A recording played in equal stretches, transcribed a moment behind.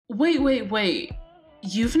Wait.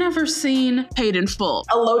 You've never seen Paid in Full?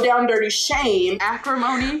 A Low Down Dirty Shame.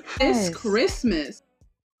 Acrimony? Yes. This Christmas.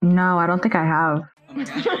 No, I don't think I have. Oh my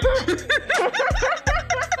God.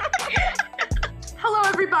 Hello,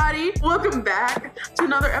 everybody. Welcome back to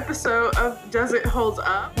another episode of Does It Hold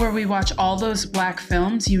Up? Where we watch all those black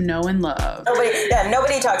films you know and love.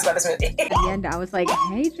 Nobody talks about this movie. At the end, I was like,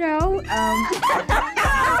 hey, Joe.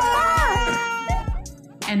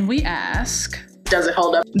 And we ask, does it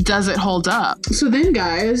hold up? Does it hold up? So then,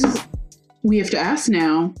 guys, we have to ask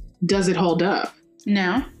now, does it hold up?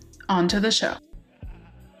 Now, on to the show.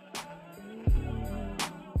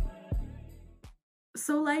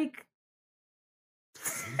 So, like,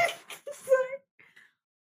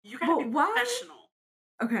 You gotta be why? professional.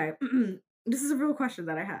 Okay, this is a real question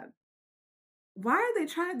that I had. Why are they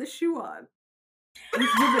trying the shoe on with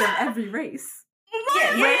women of every race?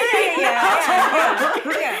 Yeah.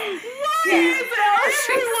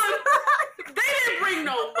 They didn't bring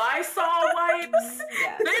no Lysol wipes.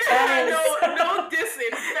 Yeah. They didn't have no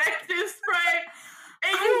disinfectant spray.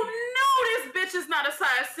 And you know this bitch is not a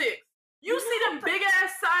size 6. You see them big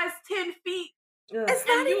ass size 10 feet. It's And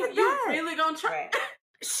not even you that. really gonna try? Right.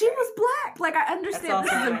 She was black. Like, I understand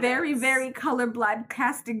this also is a my very, notes. very colorblind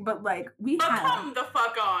casting, but like, we But have come the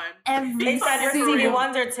fuck on. every They said we're Stevie single.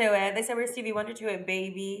 Wonder to it. They said we're Stevie Wonder to it,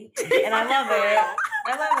 baby. And I love it.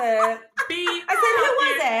 I love it. Be I said, who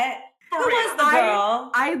was it? For Who real. was the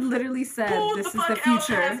girl? I literally said Who this the is the fuck else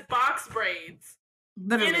future. has box braids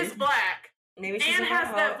Literally. and is black Maybe she's and a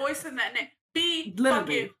has that girl. voice in that name? Be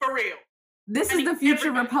Literally. fucking for real. This I is mean, the future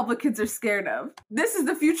everybody. Republicans are scared of. This is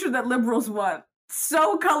the future that liberals want.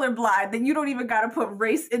 So colorblind that you don't even gotta put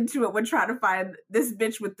race into it when trying to find this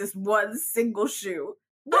bitch with this one single shoe.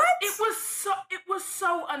 What? It was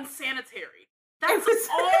so unsanitary. That's It was-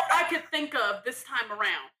 all I could think of this time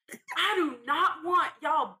around. I do not want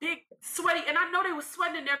y'all big sweaty, and I know they was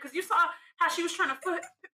sweating in there because you saw how she was trying to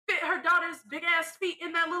fit her daughter's big ass feet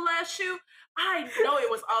in that little ass shoe. I know it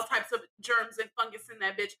was all types of germs and fungus in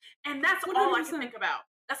that bitch, and that's all I could 100%. think about.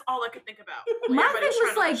 That's all I could think about. when My everybody thing trying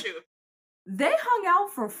was to wear like, shoe. they hung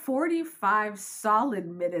out for 45 solid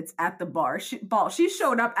minutes at the bar. She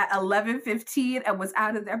showed up at 11:15 and was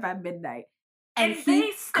out of there by midnight. And And he they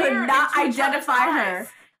could stared not into each other's identify eyes.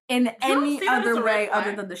 her in don't any see that as other a red way other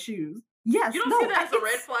flag? than the shoes. Yes, You don't no, see that as a red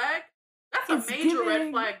it's- flag? That's a it's major red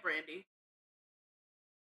giving- flag, Brandy.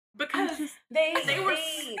 I Because just- They were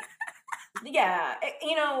Yeah,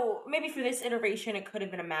 maybe for this iteration, it could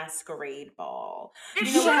have been a masquerade ball. it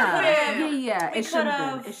You know, should we have yeah, been. yeah, we it should have been.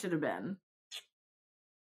 could've- It should have been.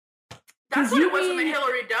 That's 'Cause what you it was in the need-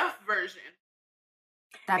 Hillary Duff version.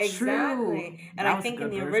 That's Exactly. true. And That I was a think in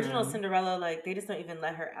good the original version. Cinderella, like, they just don't even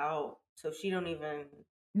let her out. So she don't even...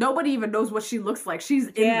 Nobody even knows what she looks like. She's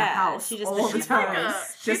in the Yeah, house she just- all the She's like time, a-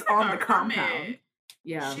 just she's like on a the hermit. compound.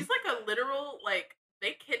 Yeah. She's like a literal, like,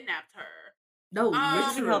 they kidnapped her. No, she's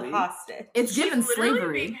She's held literally. hostage. It's She's given literally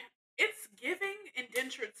slavery. it's giving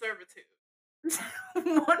indentured servitude.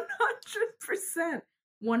 100%.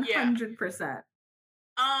 100%.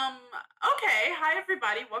 Okay. Hi,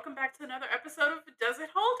 everybody. Welcome back to another episode of Does It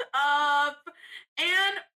Hold Up?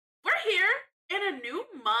 And we're here in a new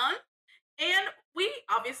month. And we,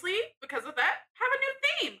 obviously, because of that, have a new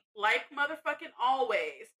theme. Like motherfucking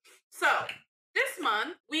always. So, this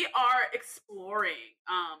month, we are exploring,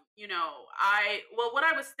 what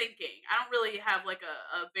I was thinking. I don't really have, like,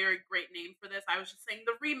 a very great name for this. I was just saying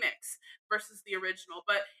the remix versus the original.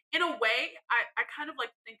 But in a way, I kind of,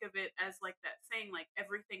 like, think of it as, like, that saying, like,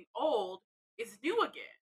 everything old is new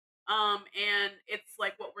again. And it's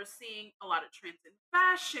like what we're seeing, a lot of trends in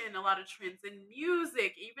fashion, a lot of trends in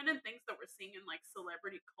music, even in things that we're seeing in like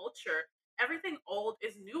celebrity culture. Everything old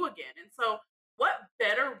is new again. And so what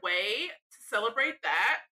better way to celebrate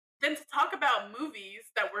that than to talk about movies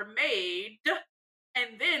that were made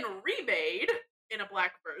and then remade in a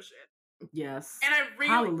black version. Yes. And I really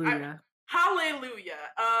Hallelujah. Hallelujah.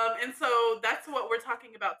 And so that's what we're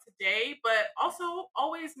talking about today. But also,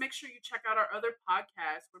 always make sure you check out our other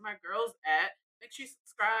podcasts. Where my girls at? Make sure you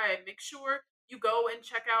subscribe. Make sure you go and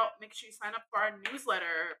check out. Make sure you sign up for our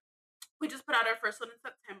newsletter. We just put out our first one in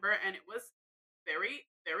September, and it was very,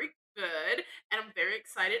 very good. And I'm very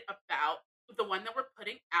excited about the one that we're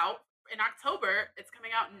putting out in October. It's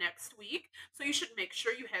coming out next week. So you should make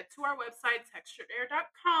sure you head to our website,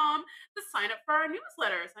 texturedair.com, to sign up for our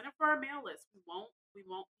newsletter, sign up for our mail list. We won't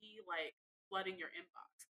be like flooding your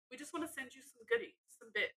inbox. We just want to send you some goodies, some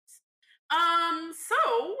bits.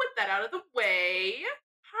 So with that out of the way,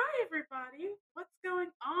 hi everybody. What's going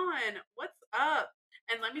on? What's up?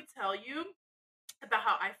 And let me tell you about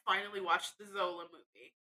how I finally watched the Zola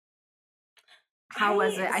movie. How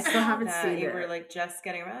was it? I still saw haven't that. seen You it. were like just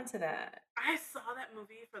getting around to that. I saw that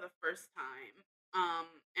movie for the first time.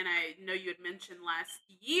 And I know you had mentioned last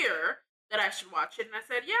year that I should watch it, and I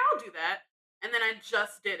said, yeah, I'll do that. And then I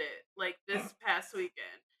just did it like this past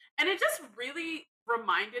weekend. And it just really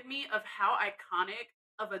reminded me of how iconic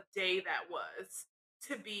of a day that was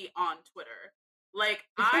to be on Twitter. Like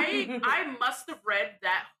I must have read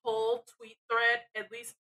that whole tweet thread at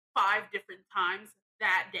least 5 different times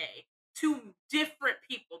that day to different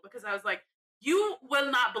people because I was like, you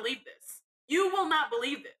will not believe this. You will not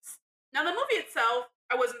believe this. Now, the movie itself,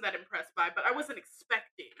 I wasn't that impressed by, but I wasn't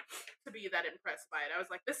expecting to be that impressed by it. I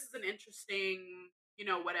was like, this is an interesting,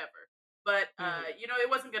 whatever. But, it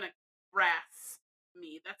wasn't going to grasp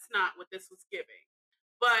me. That's not what this was giving.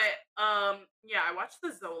 But, yeah, I watched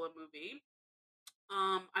the Zola movie.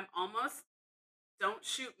 I'm almost, don't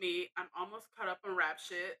shoot me, I'm almost caught up on rap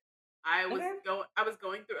shit. Okay. I was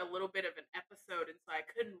going through a little bit of an episode, and so I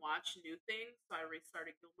couldn't watch new things. So I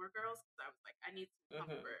restarted Gilmore Girls because I was like, I need some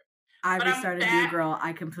comfort. I But I'm restarted New back. Girl.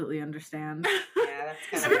 I completely understand. Yeah, that's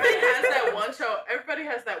kind of Everybody has that one show. Everybody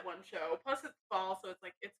has that one show. Plus, it's fall, so it's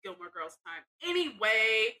like it's Gilmore Girls time.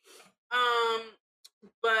 Anyway,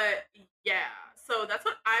 but yeah, so that's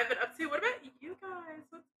what I've been up to. What about you guys?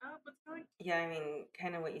 What's up? What's going? Yeah, I mean,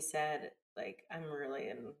 kind of what you said. Like, I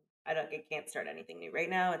can't start anything new right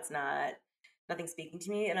now. It's nothing speaking to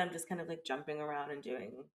me, and I'm just kind of like jumping around and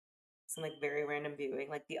doing some like very random viewing.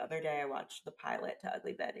 Like the other day, I watched the pilot to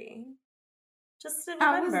Ugly Betty. Just to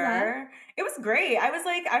How was remember, it was great. I was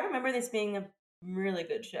like, I remember this being a really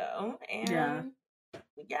good show, and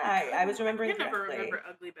yeah, I was remembering I can never correctly. remember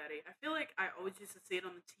Ugly Betty. I feel like I always used to see it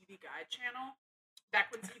on the TV Guide channel back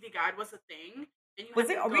when TV Guide was a thing. And you Was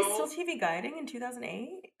had it? to Are we go- still TV guiding in 2008?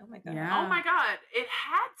 Oh my god! Yeah. Oh my god, it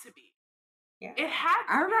had to be. Yeah. It had.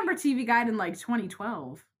 To I remember be. TV Guide in like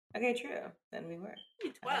 2012. Okay, true. Then we were.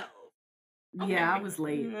 2012. Okay. Yeah, I was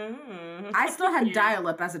late. Mhm. I still had Yeah.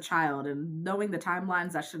 dial-up as a child, and knowing the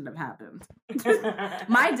timelines, that shouldn't have happened.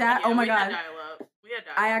 My dad, Yeah, oh my we had god, dial-up. We had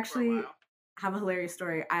dial-up I for a actually while. have a hilarious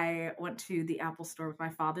story. I went to the Apple store with my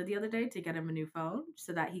father the other day to get him a new phone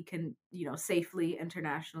so that he can, safely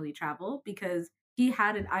internationally travel because he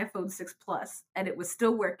had an iPhone 6 Plus and it was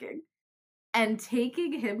still working. And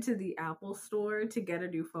taking him to the Apple store to get a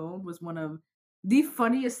new phone was one of the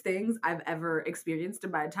funniest things I've ever experienced in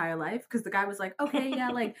my entire life. Because the guy was like, okay, yeah,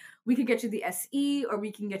 like we could get you the SE or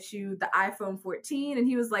we can get you the iPhone 14. And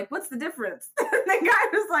he was like, what's the difference? The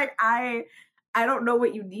guy was like, I don't know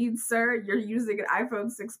what you need, sir. You're using an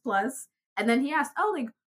iPhone 6 Plus. And then he asked, oh, like,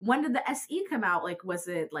 when did the SE come out? Like, was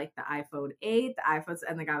it like the iPhone 8, the iPhones?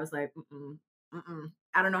 And the guy was like,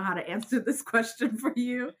 I don't know how to answer this question for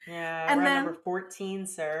you. Yeah, And we're then- on number 14,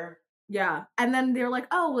 sir. Yeah. And then they're like,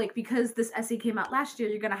 oh, like, because this SE came out last year,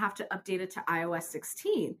 you're going to have to update it to iOS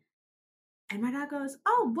 16. And my dad goes,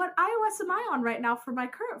 oh, what iOS am I on right now for my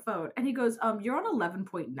current phone? And he goes, you're on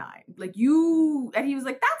 11.9. Like and he was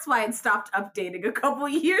like, that's why it stopped updating a couple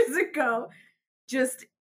years ago. Just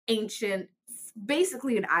ancient,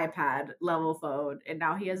 basically an iPad level phone. And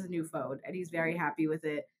now he has a new phone and he's very happy with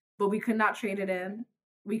it. But we could not trade it in.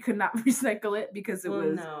 We could not recycle it because it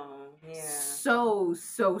was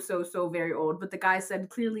so very old. But the guy said,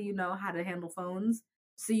 clearly you know how to handle phones.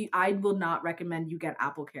 So I will not recommend you get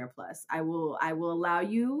Apple Care Plus. I will allow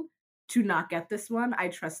you to not get this one. I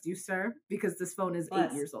trust you, sir, because this phone is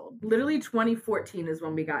 8 years old. Literally 2014 is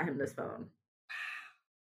when we got him this phone.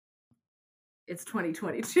 It's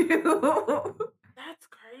 2022. That's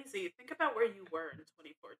crazy. Think about where you were in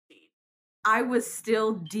 2014. I was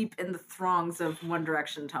still deep in the throngs of One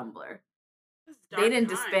Direction Tumblr. They didn't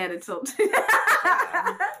disband until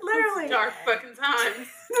literally dark fucking times.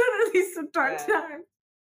 Literally some dark times.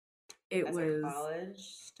 It That's was like college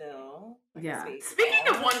still. Yeah. Speaking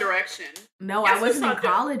of One Direction, no, guess I who wasn't saw in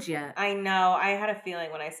college yet. I know. I had a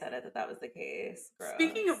feeling when I said it that was the case. Gross.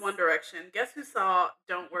 Speaking of One Direction, guess who saw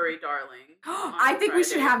 "Don't Worry, Darling"? I think we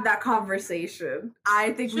should have that conversation.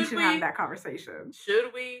 We should have that conversation.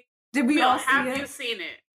 Should we? Did we all see have it? you seen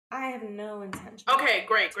it? I have no intention. Okay,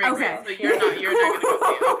 great. Okay. So you're not gonna go see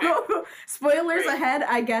it. Okay. Spoilers Great. ahead,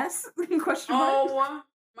 I guess. Question mark. Oh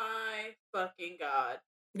my fucking god.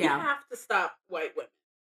 Yeah. We have to stop white women.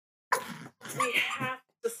 We have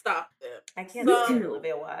to stop them. I can't Me stand too.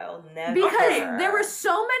 Olivia Wilde. Never. Because there were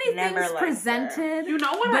so many Never things liked her. presented, You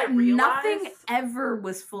know what but I realized? nothing ever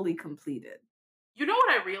was fully completed. You know what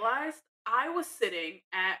I realized? I was sitting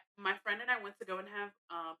at my friend and I went to go and have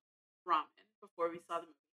ramen before we saw the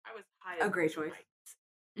movie. I was high as A great choice.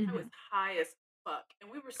 I was high as fuck. And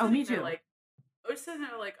we were Oh, sitting me there too. like, we were sitting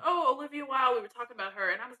there like, oh, Olivia Wilde, we were talking about her.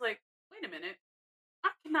 And I was like, wait a minute. I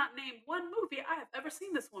cannot name one movie I have ever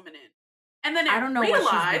seen this woman in. And then I it don't know what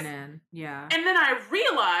she's been in. Yeah. and then I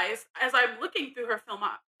realized as I'm looking through her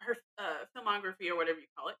filmography or whatever you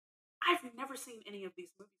call it, I've never seen any of these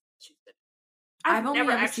movies that she's been in. I've only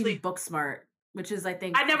never ever actually seen Booksmart, which is I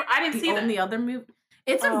think I didn't the see only that. other movie.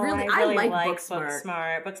 It's a Oh, really I really like like Booksmart.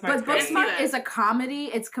 Booksmart. But Booksmart's great. see Booksmart that. is a comedy.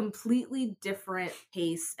 It's completely different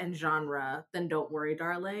pace and genre than Don't Worry,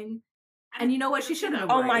 Darling. And you know what? She shouldn't have.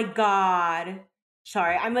 Oh my god.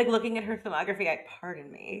 Sorry, I'm like looking at her filmography.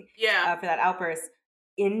 Pardon me. Yeah. For that outburst.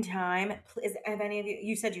 In Time. Have any of you?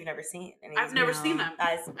 You said you've never seen any of I've these never movies. seen them.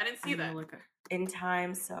 Guys, I didn't see that. In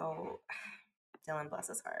Time. So, Dylan, bless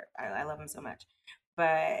his heart. I love him so much.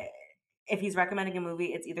 But if he's recommending a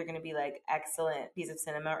movie, it's either going to be like excellent piece of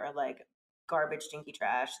cinema or like garbage, stinky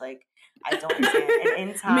trash. Like I don't understand.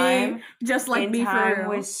 And In Time, me, just like In me Time for real.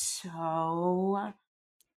 was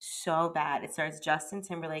so bad. It stars Justin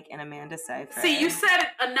Timberlake and Amanda Seyfried. See, you said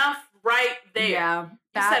enough right there. Yeah,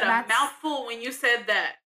 you said a mouthful when you said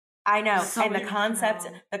that. I know, So and the you concept,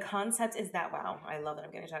 know. the concept is that I love that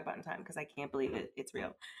I'm going to talk about In Time because I can't believe it's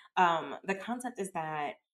real. The concept is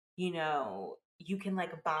that you can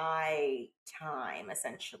like buy time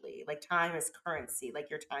essentially, like time is currency, like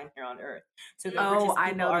your time here on Earth. So the richest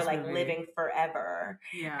people are like living forever,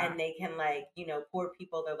 and they can like poor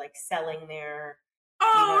people they're like selling their.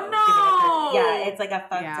 Yeah, it's like a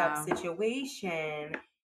fucked up situation,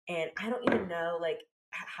 and I don't even know like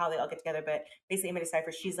how they all get together, but basically Amanda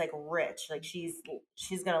Seyfried, she's like rich, like she's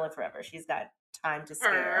gonna live forever. She's got time to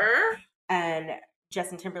spare, and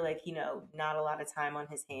Justin Timberlake, not a lot of time on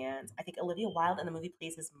his hands. I think Olivia Wilde in the movie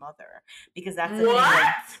plays his mother because that's the thing.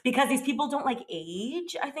 Like, because these people don't like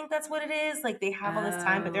age. I think that's what it is. Like they have all this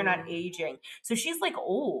time, but they're not aging. So she's like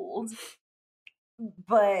old,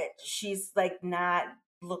 but she's like not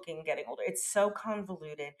getting older. It's so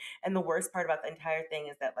convoluted, and the worst part about the entire thing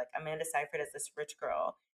is that like Amanda Seyfried as this rich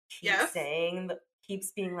girl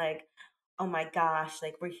keeps being like, oh my gosh,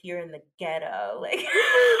 like we're here in the ghetto, like she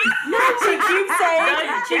keeps calling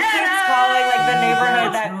like the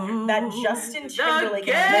neighborhood that Justin Timberlake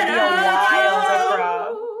and Olivia Wilde are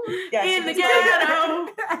from. Yeah, in the ghetto.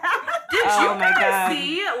 Did you guys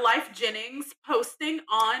see Life Jennings posting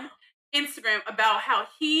on Instagram about how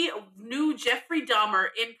he knew Jeffrey Dahmer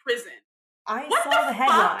in prison? I saw the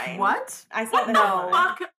headline. What? I saw the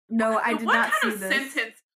headline. No, I did not see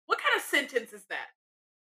this. What kind of sentence is that?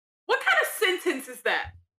 What kind of sentence is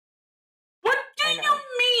that? What do you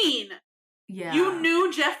mean? Yeah. You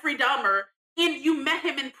knew Jeffrey Dahmer and you met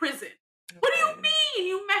him in prison. What do you mean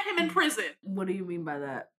you met him in prison? What do you mean by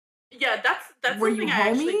that? Yeah, that's Were something you I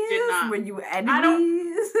actually did not. Were you enemies? I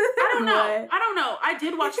don't know. I don't know. I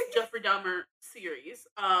did watch the Jeffrey Dahmer series,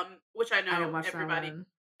 which I know everybody, and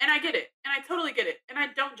I get it, and I totally get it, and I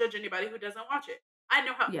don't judge anybody who doesn't watch it. I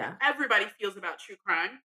know how everybody feels about true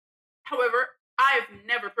crime. However, I've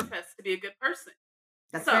never professed to be a good person.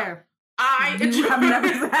 That's fair. I have never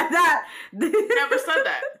said that. Never said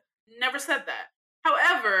that. Never said that.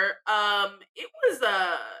 However, it was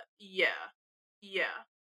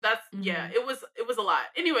it was a lot.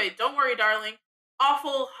 Anyway, Don't Worry, Darling.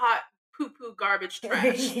 Awful, hot, poo-poo, garbage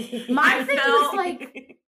trash. My thing was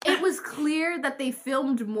like, it was clear that they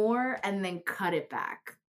filmed more and then cut it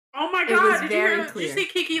back. Oh my god! Did you see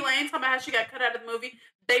Kiki Lane talking about how she got cut out of the movie?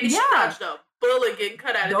 Baby, she dodged a bullet getting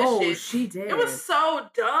cut out of this shit. She did. It was so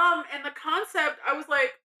dumb, and the concept, I was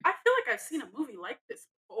like, I feel like I've seen a movie like this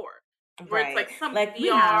before, where it's like some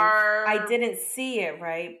VR. I didn't see it,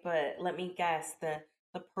 right? But let me guess, the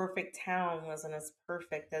perfect town wasn't as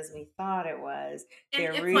perfect as we thought it was.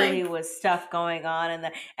 There really was stuff going on,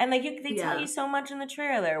 and like they tell you so much in the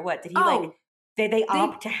trailer. What did he Did they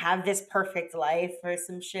opt to have this perfect life or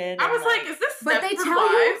some shit? I was like, is this but they tell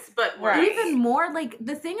Wives? But even more, like,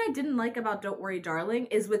 the thing I didn't like about Don't Worry, Darling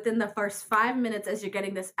is within the first 5 minutes as you're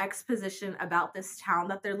getting this exposition about this town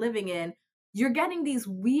that they're living in, you're getting these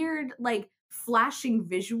weird, like, flashing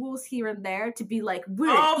visuals here and there to be like, we're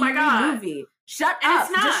an eerie movie. Shut up.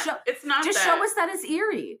 It's not just show us that it's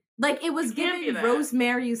eerie. Like, it was giving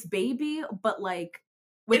Rosemary's Baby, but, like,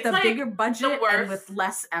 with a bigger budget and with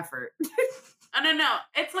less effort. No.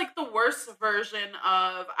 It's like the worst version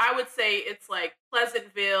of, I would say it's like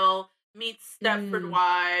Pleasantville meets Stepford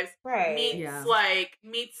Wives,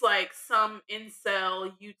 meets like some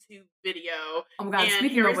incel YouTube video. Oh my god,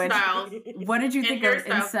 speaking of which, what did you think of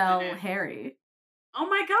incel Harry? Oh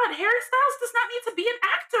my god, Harry Styles does not need to be an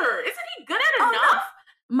actor. Isn't he good at enough?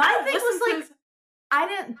 No. My thing was like, I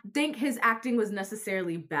didn't think his acting was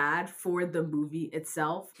necessarily bad for the movie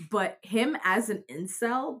itself, but him as an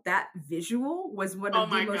incel, that visual was one Oh of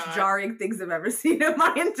the my most God. jarring things I've ever seen in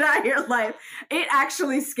my entire life. It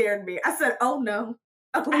actually scared me. I said, "Oh no,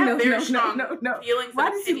 oh I have no, very no, strong no, no, no! feelings Why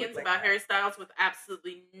and does he opinions look like about that?" Harry Styles with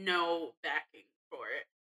absolutely no backing for it.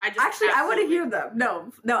 I just Actually, I want to absolutely, hear them.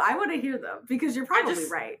 No, I want to hear them because you're I probably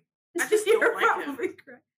just, right. I just You're don't like him. probably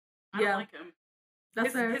correct. I don't Yeah, like him.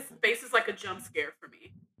 that's fair. His face is like a jump scare for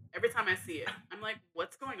me. Every time I see it, I'm like,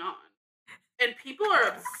 what's going on? And people are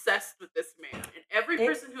obsessed with this man, and every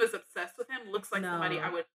person who is obsessed with him looks like somebody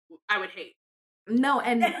No. I would hate. No,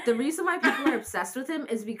 and the reason why people are obsessed with him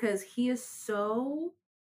is because he is so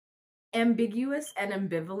ambiguous and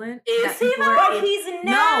ambivalent. Is that he people though? are But he's not.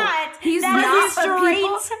 No, he's That's not. a But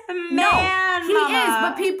people, straight no, man, he is. But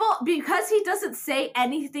mama. people, because he doesn't say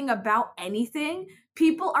anything about anything,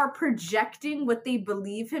 people are projecting what they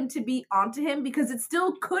believe him to be onto him because it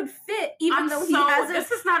still could fit, even though he hasn't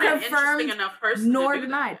This is not an interesting confirmed enough person nor to do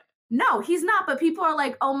denied. that. No, he's not. But people are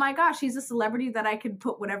like, oh my gosh, he's a celebrity that I can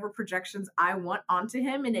put whatever projections I want onto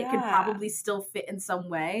him, and it could Yeah. probably still fit in some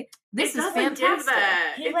way. This It is doesn't fantastic. give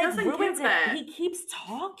that. He It like doesn't ruins give it. that. He keeps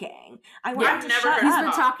talking. I Yeah, want I've him to never shut heard He's him up.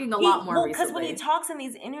 been talk. talking a lot more Because when he recently. talks in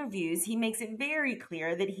these interviews, he makes it very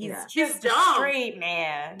clear that he's Yeah. He's just a dumb. straight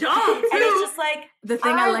man. Dumb too. And it's just like The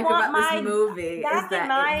thing I like want about my- this movie is back in that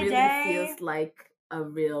my it really day- feels like a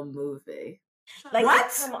real movie. like What?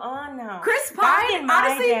 come on now. Chris Back Pine, in my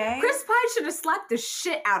honestly, day- Chris Pine should have slapped the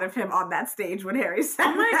shit out of him on that stage when Harry said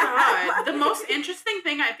Oh my that. God. The most interesting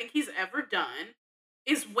thing I think he's ever done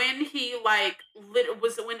is when he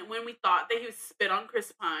when we thought that he was spit on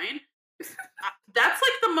Chris Pine. That's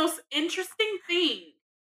like the most interesting thing.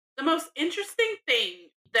 The most interesting thing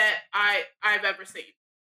that I've ever seen.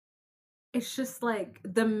 It's just like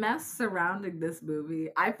the mess surrounding this movie.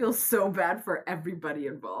 I feel so bad for everybody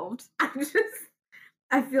involved.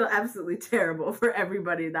 I feel absolutely terrible for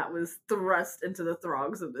everybody that was thrust into the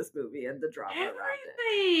throgs of this movie and the drama around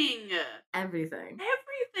it. Everything.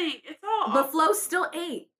 Everything. It's all But Flo still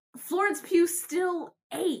ate. Florence Pugh still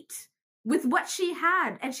ate with what she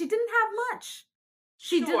had, and she didn't have much.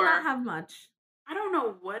 She did Sure. not have much. I don't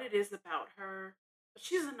know what it is about her, but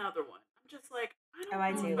she's another one. I'm just like, I don't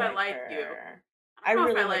I know do if like I like her. you. I don't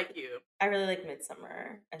know if I really like you. I really like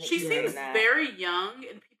Midsummer. I think She she's seems doing that. very young,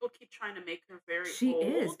 and people keep trying to make her very She old.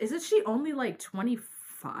 is. Isn't she only like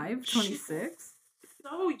 25, 26?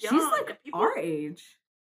 So young. She's like and people, our age.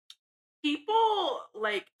 people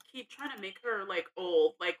like keep trying to make her like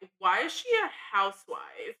old. Like, why is she a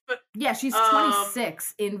housewife? Yeah, she's Um,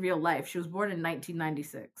 26 in real life. She was born in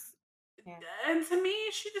 1996. Yeah. And to me,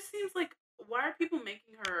 she just seems like, why are people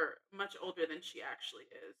making her much older than she actually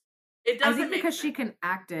is? It I doesn't think make because sense. she can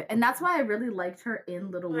act it. And that's why I really liked her in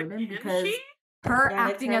Little But Women, can because she? her Yeah, I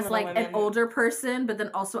liked acting her in as Little like an Women. older person, but then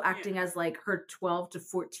also acting as like her 12 to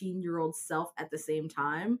 14-year-old self at the same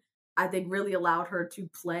time, I think really allowed her to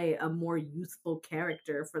play a more youthful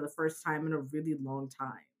character for the first time in a really long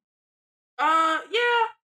time.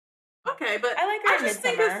 Yeah. Okay, but I like her in just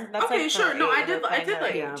think Midsummer. it's That's, okay. like, Sure, her no, I age, did. her I playing did her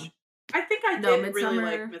like. age. I think I No, did really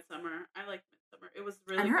like Midsommar- Midsummer. I liked Midsummer. It was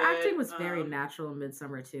really And her good. acting was very natural in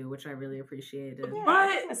Midsummer too, which I really appreciated. Yeah, But-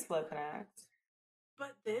 I think Miss Flo can act.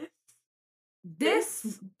 But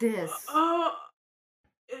this, This.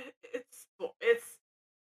 it's.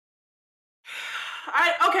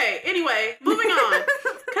 Okay. Anyway, moving on.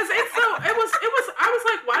 Because it was. I was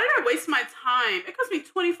like, why did I waste my time? It cost me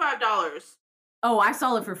 $25. Oh, I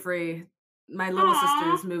saw it for free. My little Aw.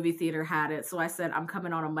 sister's movie theater had it, so I said, I'm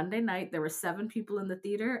coming on a Monday night. There were 7 people in the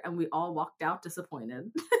theater, and we all walked out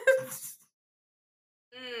disappointed.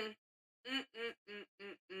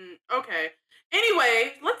 Okay.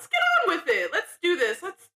 Anyway, let's get on with it. Let's do this.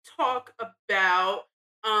 Let's talk about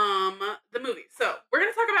the movie. So we're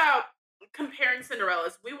gonna talk about comparing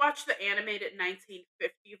Cinderellas. We watched the animated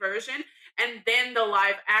 1950 version and then the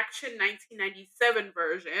live action 1997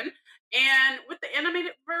 version. And with the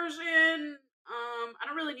animated version, I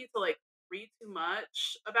don't really need to like read too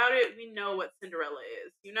much about it. We know what Cinderella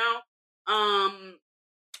is, you know?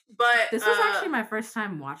 But This was actually my first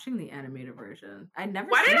time watching the animated version. I never.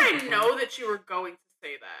 why seen did it I before. know that you were going to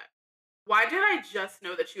say that? Why did I just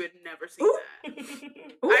know that you had never seen Ooh. that?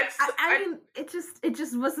 Ooh, I've s- I mean, it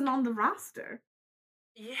just wasn't on the roster.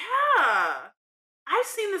 Yeah. I've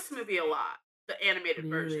seen this movie a lot, the animated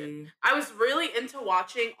version. Really? I was really into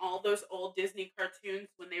watching all those old Disney cartoons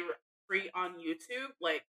when they were free on YouTube.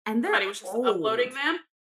 Like, And they're somebody was just old. uploading them.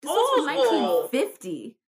 This was from Old.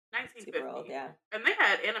 1950. 1950. Super old, yeah. And they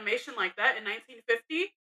had animation like that in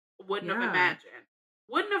 1950. Wouldn't have Yeah. imagined.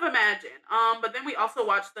 Wouldn't have imagined. But then we also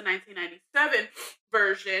watched the 1997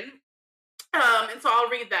 version. And so I'll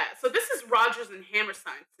read that. So this is Rodgers and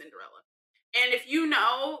Hammerstein's Cinderella. And if you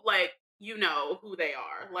know, like, you know who they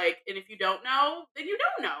are. Like, and if you don't know, then you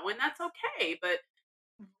don't know, and that's okay. But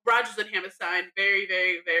Rodgers and Hammerstein, very,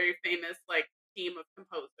 very, very famous like team of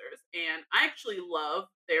composers, and I actually love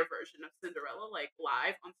their version of Cinderella, like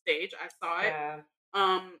live on stage. I saw it Yeah.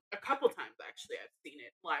 a couple times actually. I've seen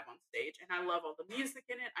it live on stage, and I love all the music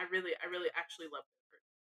in it. I really actually love it.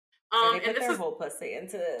 Yeah, they And put this their is whole pussy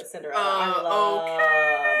into Cinderella. I love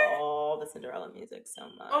okay. all the Cinderella music so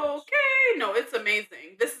much. Okay, no, it's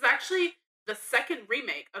amazing. This is actually the second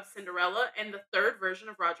remake of Cinderella and the third version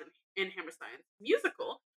of Roger and Hammerstein's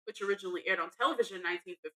musical, which originally aired on television in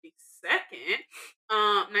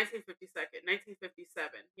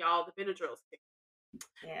 1957. Y'all, the Benadryl's kicked.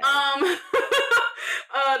 Yeah.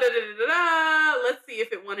 Let's see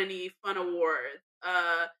if it won any fun awards.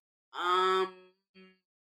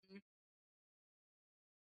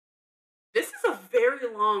 This is a very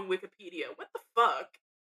long Wikipedia. What the fuck?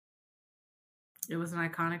 It was an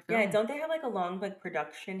iconic film. Yeah, don't they have like a long like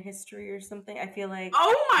production history or something? I feel like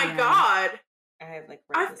Oh my god. I have like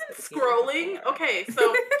I've read been this Wikipedia scrolling. before. Okay, so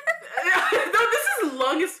no, this is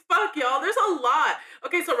long as fuck, y'all. There's a lot.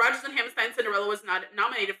 Okay, so Rodgers and Hammerstein Cinderella was not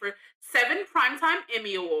nominated for 7 Primetime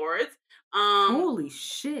Emmy Awards. Holy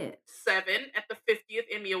shit. 7 at the 50th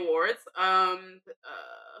Emmy Awards.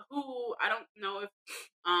 Who I don't know if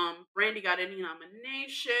Brandy got any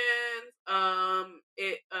nominations. I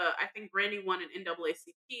think Brandy won an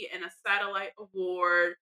NAACP and a Satellite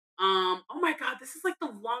Award. Oh my god, this is like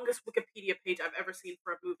the longest Wikipedia page I've ever seen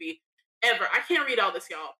for a movie ever. I can't read all this,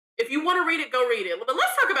 y'all. If you want to read it, go read it. But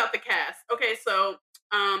let's talk about the cast. Okay, so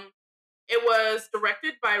it was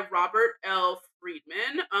directed by Robert L.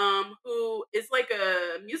 Friedman, who is like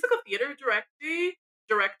a musical theater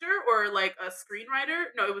director or like a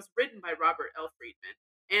screenwriter. No, it was written by Robert L. Friedman.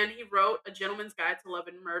 And he wrote A Gentleman's Guide to Love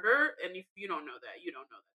and Murder. And if you don't know that, you don't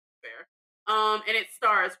know that. Fair. And it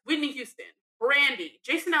stars Whitney Houston, Brandy,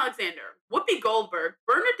 Jason Alexander, Whoopi Goldberg,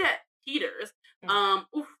 Bernadette Peters, I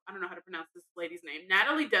don't know how to pronounce this lady's name,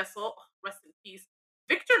 Natalie Dessel, rest in peace,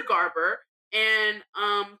 Victor Garber, and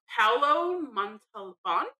Paolo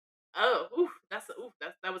Montalban. That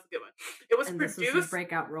was a good one. It was and produced. This was his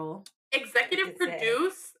breakout role. Executive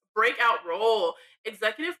produced, breakout role.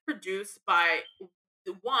 Executive produced by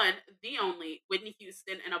the one, the only Whitney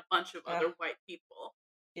Houston and a bunch of other white people.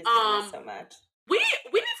 She's done this so much. We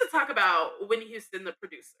need to talk about Whitney Houston, the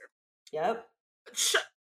producer. Yep.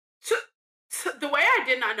 The way I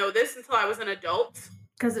did not know this until I was an adult.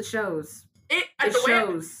 Because it shows. It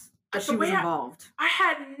shows that she was involved. I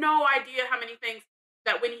had no idea how many things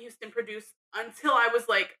that Whitney Houston produced until I was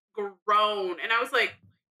like grown. And I was like,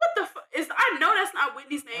 what the fuck is, I know that's not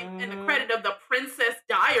Whitney's name in the credit of the Princess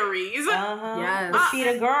Diaries. Yes. The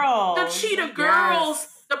Cheetah Girls. The Cheetah Girls.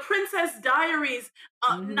 Yes. The Princess Diaries.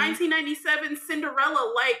 1997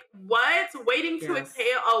 Cinderella. Like, what? Waiting to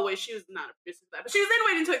Exhale. Oh, wait, she was not a producer of that, but she was in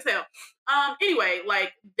Waiting to Exhale. Anyway,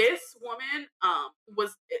 like, this woman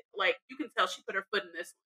was, like, you can tell she put her foot in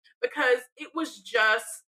this because it was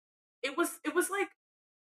just, it was like,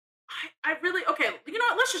 I really, okay, you know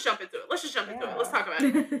what? Let's just jump into it. Let's talk about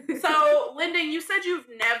it. So, Lyndon, you said you've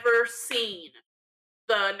never seen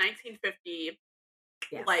the 1950,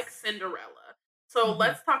 like, Cinderella. So,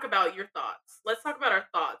 let's talk about your thoughts. Let's talk about our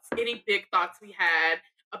thoughts. Any big thoughts we had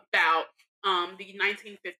about the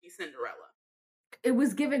 1950 Cinderella? It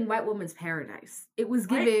was giving White Woman's Paradise. It was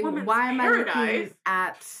giving, why am I looking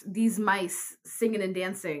at these mice singing and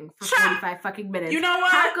dancing for 45 fucking minutes? You know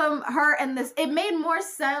what? How come her and this, it made more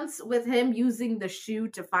sense with him using the shoe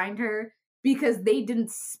to find her because they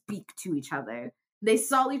didn't speak to each other. They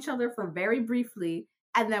saw each other for very briefly.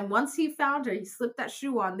 And then once he found her, he slipped that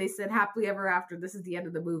shoe on. They said happily ever after. This is the end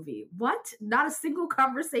of the movie. What? Not a single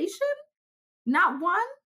conversation? Not one?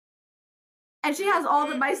 And she has all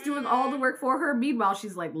the mice doing all the work for her. Meanwhile,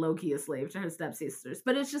 she's like low-key a slave to her stepsisters.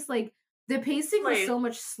 But it's just like the pacing was so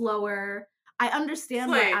much slower. I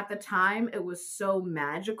understand that at the time it was so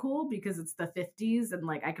magical because it's the 50s and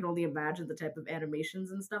like I can only imagine the type of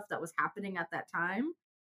animations and stuff that was happening at that time.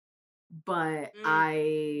 But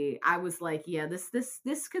I was like, yeah, this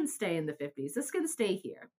can stay in the 50s. This can stay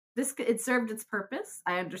here. It served its purpose.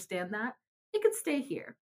 I understand that. It could stay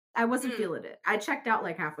here. I wasn't feeling it. I checked out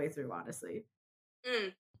like halfway through, honestly.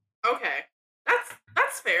 Okay.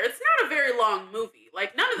 That's fair. It's not a very long movie.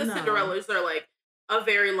 Like none of the Cinderellas are like a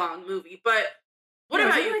very long movie. But what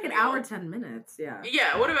about you? Like an hour, 10 minutes. Yeah.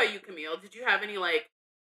 Yeah. What about you, Camille? Did you have any like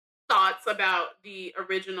thoughts about the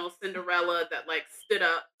original Cinderella that like stood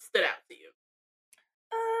out to you?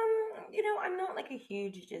 I'm not like a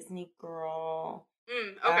huge Disney girl.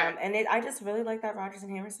 Okay. And I just really like that Rodgers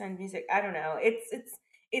and Hammerstein music. I don't know.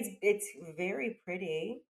 It's very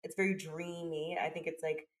pretty. It's very dreamy. I think it's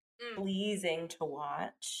like Mm, pleasing to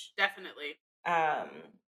watch. definitely. Um,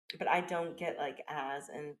 but I don't get like as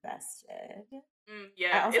invested. I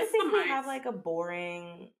Yeah, also it's the think we have mice. like a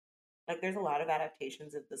boring, like there's a lot of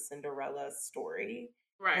adaptations of the Cinderella story,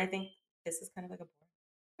 and I Right. think this is kind of like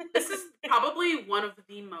a This is boring. probably one of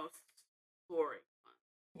the most boring ones.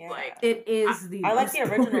 Yeah. Like, It I, is the I like most the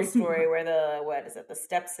original boring story one. where what is it, the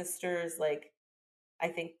stepsisters, like, I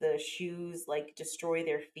think the shoes, like, destroy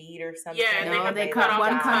their feet or something, yeah, and they No, have and to they they, cut cut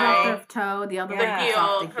like, off the one cuts off toe, their die. toe, the other the one cuts off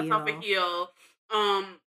Yeah. the heel, cuts off a heel. heel.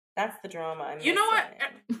 Um, That's the drama I'm you know what?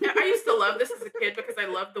 missing. I used to love this as a kid because I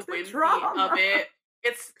love the The whimsy of drama. it.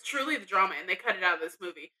 It's truly the drama, and they cut it out of this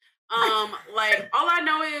movie. Like all I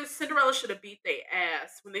know is Cinderella should have beat their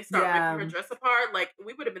ass when they start ripping Yeah. her dress apart. Like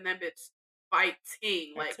we would have been that bitch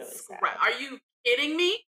fighting. That's Like, really scrap. sad. Are you kidding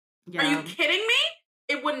me? Are you Yeah. kidding me?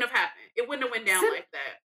 It wouldn't have happened. It wouldn't have went down Cin- like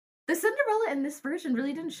that. The Cinderella in this version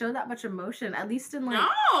really didn't show that much emotion, at least in like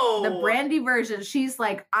the No. Brandy version. She's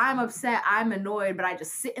like, I'm upset, I'm annoyed, but I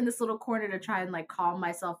just sit in this little corner to try and like calm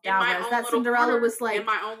myself In down. my Whereas own that little Cinderella corner, was like, in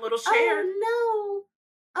my own little chair. oh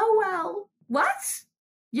no, oh well, what?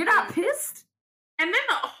 You're not Mm. pissed? And then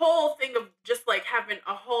the whole thing of just like having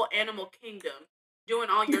a whole animal kingdom doing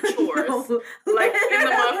all your chores. No. Like in the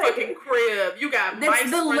Like, motherfucking crib. You got it's mice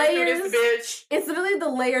the running through layers. this bitch. It's really the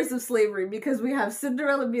layers of slavery because we have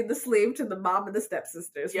Cinderella being the slave to the mom and the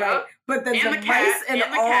stepsisters, right? Yup. But then And the the mice cat, and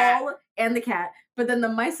and the cat. all and the cat, but then the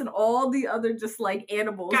mice and all the other just like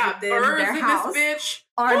animals Got within birds their in house this bitch.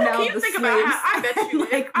 are Ooh, now can you the think about slaves. how I bet you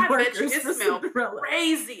like I bet you workers it for smelled Cinderella.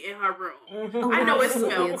 crazy in her room. Oh, I know it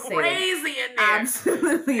absolutely smelled insane. crazy in there.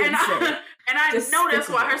 Absolutely And insane. I know that's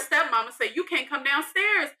why her Despicable. stepmama said you can't come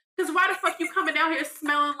downstairs. Because why the fuck you coming down here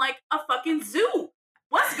smelling like a fucking zoo?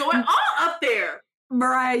 What's going on up there?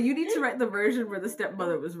 Mariah, you need to write the version where the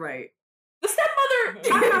stepmother was right. The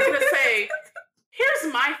stepmother, I'm not gonna say,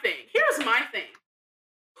 here's my thing.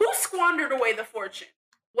 Who squandered away the fortune?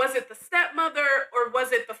 Was it the stepmother or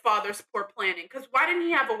was it the father's poor planning? Because why didn't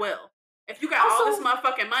he have a will? If you got all this Also,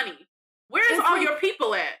 motherfucking money, where's if all like your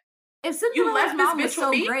people at? if You Cinderella's left this mom was bitch with so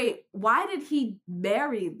me? great, why did he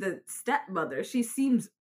marry the stepmother? She seems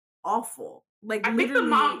awful. Like I think the literally.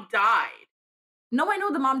 mom died. No, I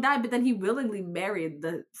know the mom died, but then he willingly married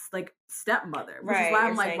the like stepmother, which is Right. why You're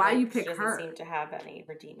I'm like, saying why like you she pick doesn't her? seem to have any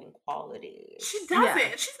redeeming qualities. She doesn't. Yeah.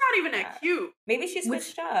 She's not even Yeah. that cute. Maybe she Which-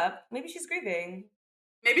 switched up. Maybe she's grieving.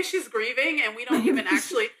 Maybe she's grieving and we don't Maybe even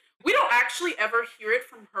actually we don't actually ever hear it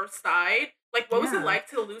from her side. Like what was it Yeah. like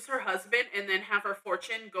to lose her husband and then have her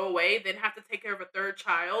fortune go away, then have to take care of a third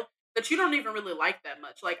child that you don't even really like that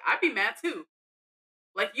much? Like I'd be mad too.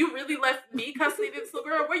 Like you really left me custody of this little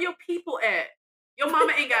girl. Where your people at? Your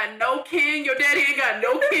mama ain't got no kin. Your daddy ain't got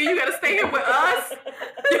no kin. You gotta stay here with us.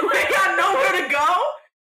 You ain't got nowhere to go.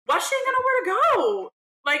 Why she ain't got nowhere to go?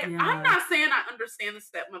 Like Yeah. I'm not saying I understand the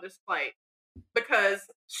stepmother's plight because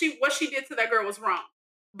what she did to that girl was wrong.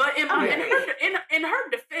 But in her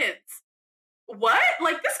defense, what?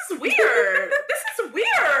 Like this is weird. This is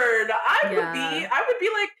weird. I would be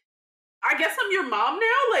like, I guess I'm your mom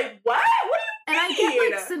now. Like what? What do And you I mean?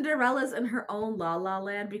 get like Cinderella's in her own La La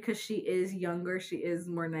Land because she is younger, she is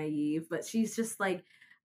more naive, but she's just like,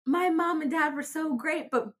 my mom and dad were so great,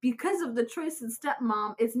 but because of the choice in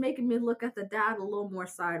stepmom, it's making me look at the dad a little more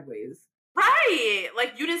sideways. Right.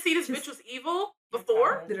 Like you didn't see this Just- bitch was evil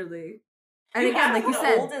before? Literally. And You again, have like you to- How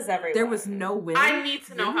said, old is everyone? there was no win. I need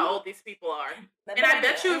to know Really? how old these people are. But And I then-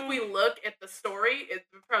 bet you if we look at the story,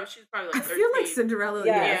 she's probably like I 13. feel like Cinderella,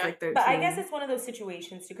 Yeah. is like 13. But I guess it's one of those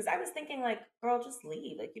situations too, because I was thinking like, girl, just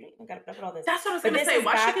leave. Like you don't even gotta put up with all this. That's what I was But gonna this say. is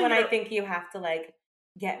Why back she when I get think you have to like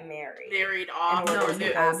get married. married off? in No, order or to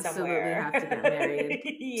you go absolutely somewhere. have to get married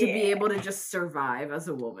to be able to just survive as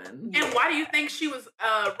a woman. And why do you think she was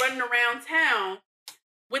running around town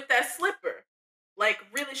with that slipper? Like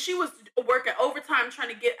really, she was working overtime trying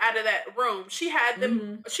to get out of that room. She had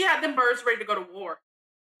them. She had them birds ready to go to war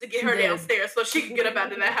to get She her did. downstairs so she could get up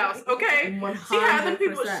out of that house. Okay, 100%. she had them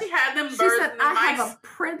people. She had them She birds said, and the I mice. have a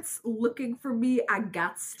prince looking for me. I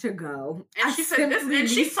gots to go. And I she said this, simply and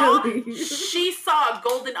she need to saw leave." she saw a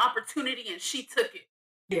golden opportunity and she took it.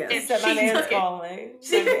 Yes. and Said, my she man's took it. calling.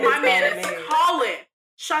 My man calling is me. calling.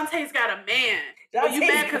 Shantae's got a man. Oh, you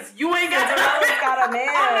mad because you ain't got Cinderella's got a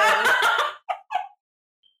man.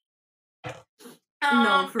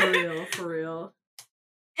 No, for real, for real.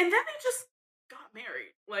 And then they just got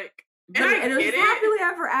married. Like, And I it was get it. happily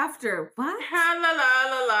ever after. What? Ha la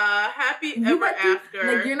la la la. Happy ever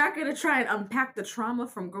after. Like, you're not gonna try and unpack the trauma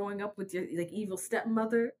from growing up with your like evil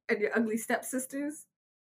stepmother and your ugly stepsisters.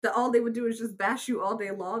 That all they would do is just bash you all day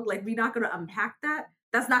long. Like, we're not gonna unpack that.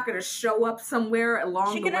 That's not gonna show up somewhere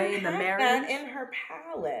along She the can way in the unpack marriage. that in her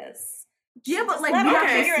palace. Yeah, but Just like, let we her have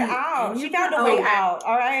to figure it see out. She any found of a that. way Okay. out.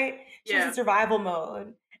 All right. She was Yeah. in survival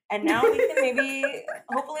mode, and now we can maybe.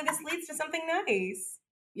 Hopefully, this leads to something nice.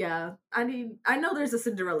 Yeah, I mean, I know there's a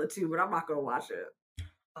Cinderella too, but I'm not gonna watch it.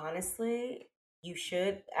 Honestly, you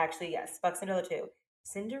should actually. Yes, fuck Cinderella 2.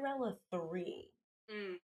 Cinderella 3.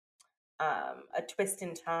 Mm. A Twist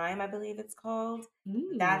in Time, I believe it's called.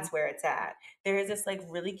 Mm. That's where it's at. There is this like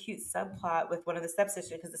really cute subplot with one of the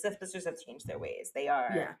stepsisters, because the stepsisters have changed their ways. They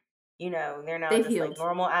are, Yeah. you know, they're now They've just like healed.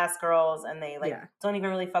 normal ass girls, and they like Yeah. don't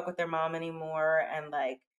even really fuck with their mom anymore, and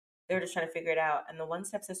like they're just trying to figure it out. And the one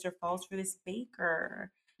stepsister falls for this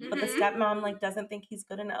baker, but the Mhm. stepmom like doesn't think he's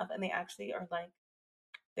good enough, and they actually are like,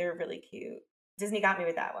 they're really cute. Disney got me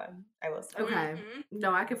with that one, I will say. Okay. Mhm.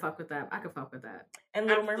 No, I can fuck with that. I can fuck with that. And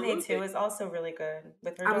Little Mermaid Absolutely. 2 is also really good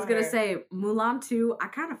with her I was gonna daughter. say Mulan 2. I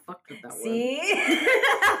kind of fucked with that See? one.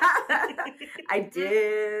 I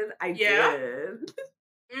did. I Yeah. did.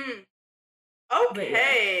 Mm. But yeah.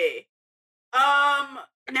 Okay.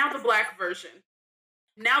 Now the black version.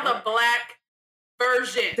 Now the black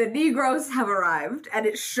version. The Negroes have arrived, and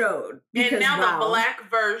it showed. Because, And now wow, the black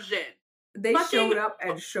version. they fucking- showed up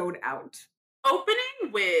and showed out.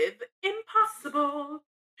 Opening with Impossible.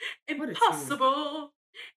 What a tune. Impossible.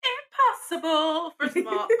 Impossible. First of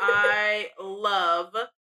all, I love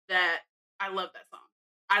that. I love that song.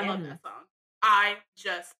 I love Yeah. that song. I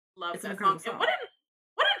just love It's an that song. incredible And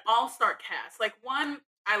what an all-star cast. Like, one,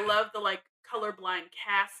 I love the like colorblind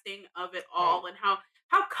casting of it all and how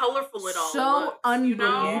colorful it all So looks. You know?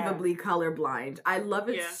 unbelievably colorblind. I love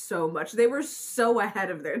it Yeah. so much. They were so ahead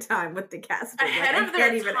of their time with the casting. Ahead Like, of I their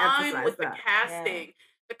can't even time emphasize with the that. casting.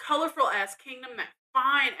 The colorful ass kingdom, that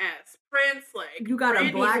fine ass prince, like You got a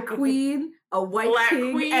Brandy- black queen, a white Black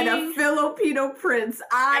king, and a queen. Filipino prince.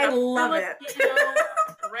 I and a love Filipino it.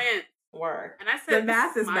 prince. Work. And I said, The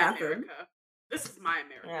math this is my mathing. America. This is my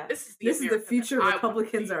America. Yeah. This is the This is the America that future I want to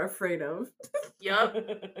Republicans see. are afraid of. Yup.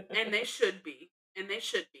 And they should be. And they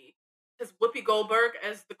should be. Because Whoopi Goldberg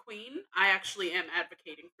as the queen, I actually am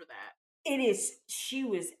advocating for that. It is. She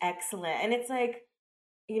was excellent, and it's like,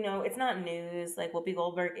 you know, it's not news. Like, Whoopi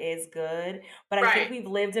Goldberg is good, but I think Right. we've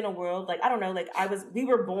lived in a world, like, I don't know, like we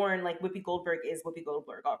were born like Whoopi Goldberg is Whoopi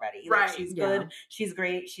Goldberg already. Like, Right. she's Yeah. good, she's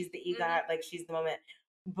great, she's the EGOT, like she's the moment.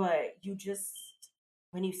 But you just,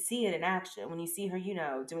 when you see it in action, when you see her, you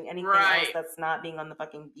know, doing anything else Right. that's not being on the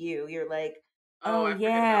fucking View, you're like, Oh, oh I forget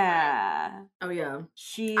about that. yeah, Oh yeah.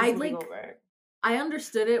 she's I Whoopi like- Goldberg. I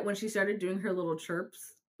understood it when she started doing her little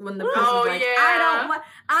chirps. When the Oh, person's like, yeah.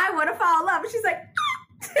 I want to fall in love. And she's like,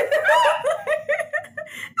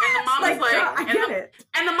 And the mom is like, girl, I and get the- it.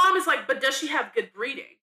 And the mom is like, but does she have good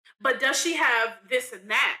breeding? But does she have this and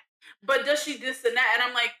that? But does she this and that? And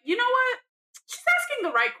I'm like, you know what? She's asking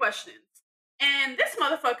the right questions. And this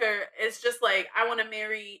motherfucker is just like, I want to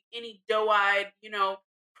marry any doe-eyed, you know,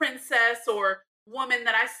 princess or woman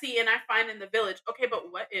that I see and I find in the village. Okay, but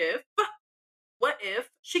what if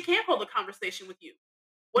she can't hold a conversation with you?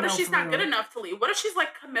 What if No, she's for not good real. enough to leave? What if she's like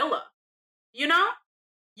Camilla? You know?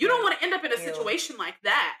 You don't want to end up in a Ew. situation like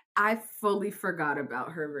that. I fully forgot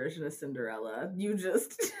about her version of Cinderella. You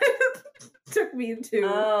just took me into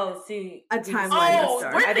Oh, see, a we just- timeline. Oh,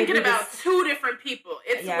 Sorry. we're I think thinking we about just- two different people.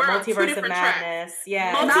 It's yeah, we're on two multiverse of different tracks. madness.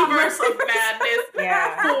 Yeah, Multiverse of Multiverse. madness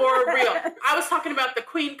Yeah. for real. I was talking about the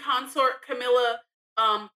queen consort Camilla,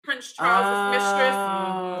 Prince Charles's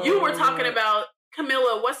mistress. You were talking about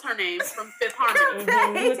Camilla. What's her name from Fifth Harmony?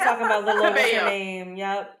 Mhm. We was talking about little what's her Cabello. name?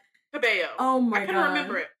 Yep. Cabello. Oh my I couldn't god.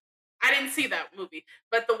 remember it. I didn't see that movie,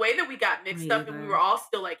 but the way that we got mixed Me up and we either. were all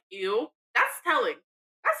still like, "Ew," that's telling.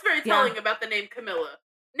 That's very Yeah. telling about the name Camilla.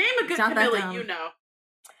 Name a good Jot that Camilla down. you know.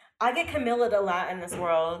 I get Camilla a lot in this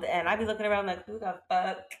world, and I be looking around like, who the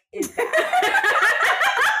fuck is that?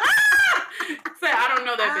 Say, I don't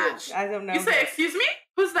know that bitch. I don't know. You say, her. excuse me?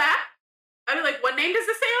 Who's that? I'd be like, what name does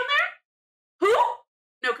it say on there? Who?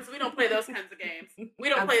 No, because we don't play those kinds of games. We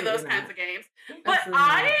don't play those Absolutely kinds not. of games. But Absolutely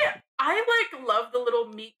I like love the little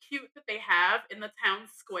meet cute that they have in the town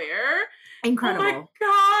square. Incredible. Oh my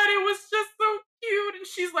god, it was just so cute. And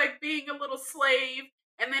she's like being a little slave.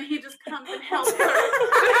 And then he just comes and helps her.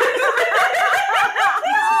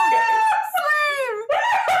 Slave!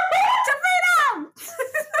 To freedom!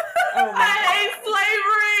 Oh I my hate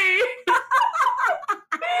slavery.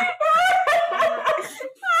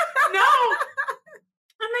 No.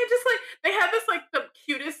 And they just like, they have this like the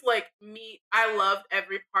cutest like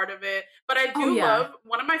part of it. But I Oh do yeah, love,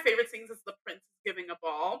 one of my favorite scenes is the prince giving a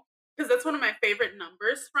ball, because that's one of my favorite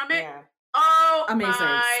numbers from it. Yeah. Oh amazing,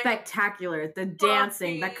 my spectacular. The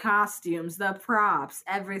dancing, the fucking costumes, the props,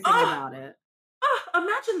 everything oh, about it.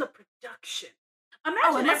 imagine the production. Oh, it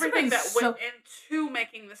Imagine must have everything been that went so. into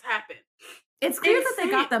making this happen. It's clear that they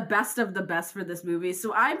Insane. got the best of the best for this movie,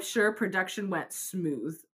 so I'm sure production went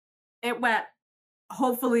smooth. It went,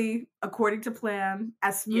 hopefully, according to plan,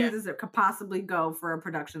 as smooth Yeah. as it could possibly go for a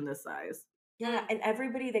production this size. Yeah, and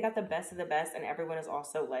everybody, they got the best of the best, and everyone is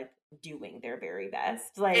also like doing their very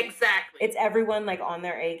best. Like, Exactly. it's everyone like on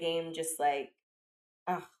their A game, just like,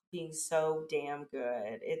 being so damn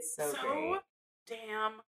good. It's so great.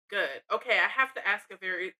 damn good. Okay, I have to ask a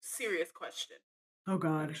very serious question. Oh I'm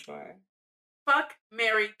God. sure. Fuck,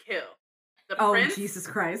 marry, kill. The Oh prince. Jesus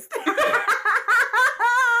Christ.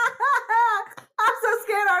 I'm so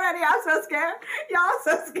scared already. I'm so scared. Y'all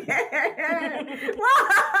so scared.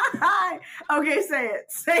 Why? Okay, say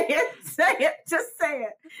it. Say it. Say it. Just say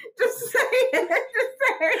it. Just say it. Just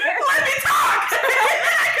say it. Let me talk. I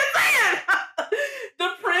can say it. The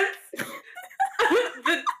prince,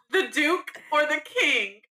 the duke, or the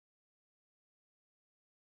king.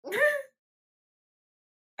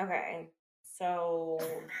 Okay, so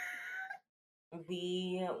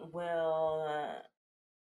we will.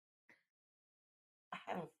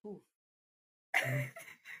 I don't. Ooh.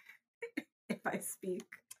 If I speak.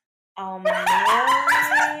 Marry. Oh my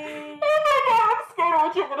god, I'm scared of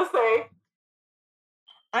what you're gonna say.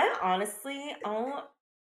 I'll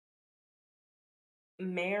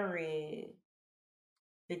marry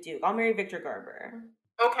the Duke. I'll marry Victor Garber.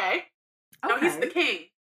 Okay. No, he's the Okay. king.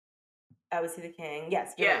 Oh, is he the king?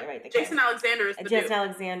 Yes, Yeah. you're right. The Jason king. Alexander is the Jason duke.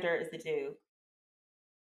 Alexander is the Duke.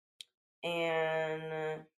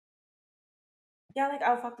 And yeah, like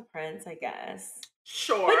I'll fuck the prince, I guess.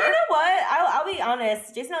 Sure. But you know what? I'll be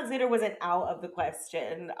honest. Jason Alexander wasn't out of the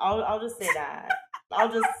question. I'll just say that. I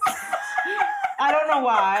don't know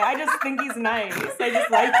why. I just think he's nice. I just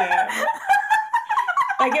like him.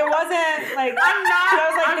 Like it wasn't like I'm not. I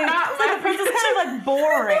was like, I'm not the prince is kind of like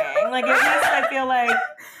boring. Like at least I feel like.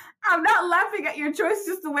 I'm not laughing at your choice,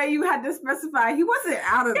 just the way you had to specify. He wasn't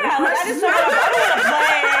out of the Yeah, like I question. just don't want to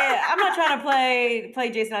play. I'm not trying to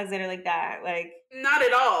play Jason Alexander like that. Like Not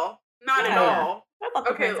at all. Not at Yeah. all. I love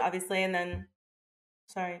the Okay. prince, obviously, and then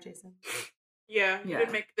sorry, Jason. Yeah, you Yeah.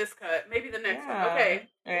 didn't make this cut. Maybe the next one. Yeah. Okay,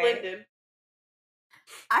 All right. Lyndon.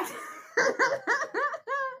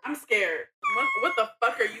 I'm scared. What the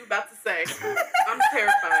fuck are you about to say? I'm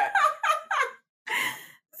terrified.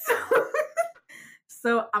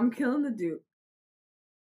 So I'm killing the Duke.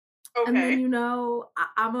 And then Okay.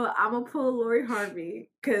 I'm a pull Lori Harvey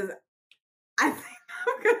because I think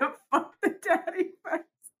I'm gonna fuck the daddy first.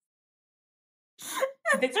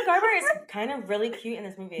 Victor Garber is kind of really cute in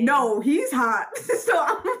this movie. No, he's hot. So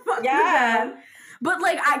I'm gonna fuck the dad. But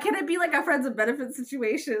like, can it be like a friends of benefit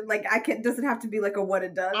situation? Like, doesn't have to be like a one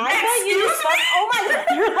and done. I thought you just fucked. Oh my god!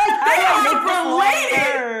 You're like, how do I make this long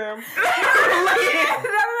term?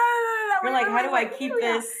 You're like, how do I keep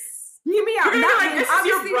this? Hear me out. You're gonna be Not like, me. this is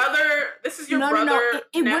your Obviously- brother. This is your No. brother.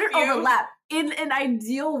 It wouldn't nephew. overlap. In an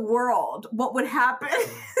ideal world, what would happen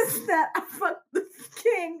is that I fucked the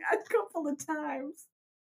king a couple of times.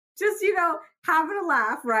 Just, having a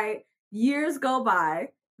laugh, right? Years go by.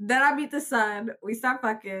 Then I meet the son. We start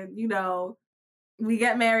fucking, we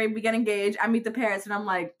get married, we get engaged. I meet the parents, and I'm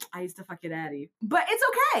like, I used to fuck your daddy. But it's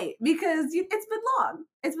okay, because it's been long.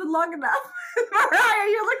 It's been long enough. Mariah,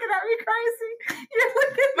 you're looking at me crazy. You're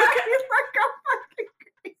looking at me like I'm fucking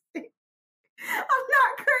crazy. I'm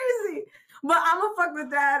not crazy. But I'm gonna fuck the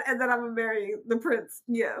dad, and then I'm gonna marry the prince.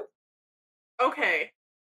 Yeah. Okay.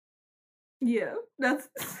 Yeah. That's...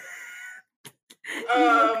 You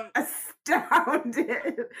look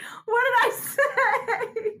astounded. What did I say?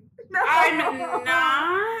 No.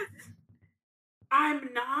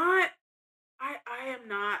 I'm not. I am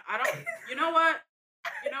not. I don't. You know what?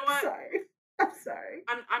 I'm sorry.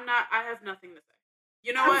 I'm not. I have nothing to say.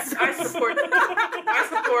 You know I'm what? sorry. I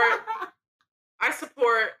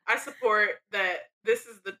support that this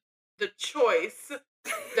is the choice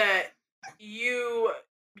that you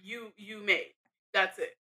made. That's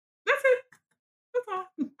it. That's all.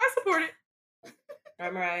 I support it. All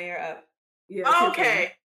right, Mariah, you're up. Yeah,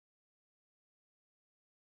 Okay.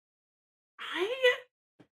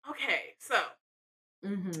 Okay, so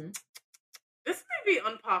Mm-hmm. this may be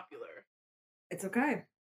unpopular, It's okay.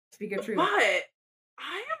 Speak your truth. but I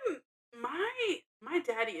am my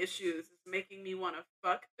daddy issues is making me want to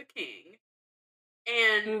fuck the king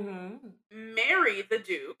and marry the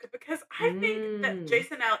duke, because I think that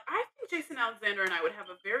Jason Alexander and I would have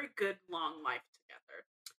a very good long life together.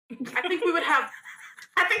 I think we would have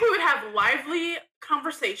lively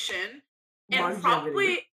conversation, and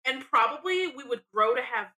Longevity. probably we would grow to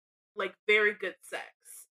have like very good sex.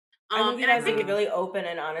 I think you And I guys would think be really open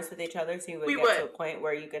and honest with each other, so you would we get to a would. point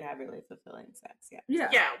where you could have really fulfilling sex. Yeah.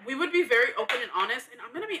 Yeah, we would be very open and honest. And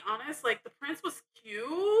I'm gonna be honest, like the prince was cute,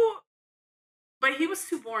 but he was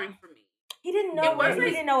too boring for me. He didn't know. It wasn't.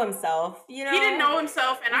 He didn't know himself. You know. He didn't know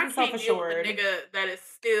himself, and I He's can't deal with self-assured. a nigga that is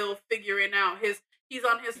still figuring out he's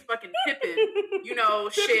on his fucking Pippin,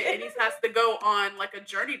 shit, and he has to go on like a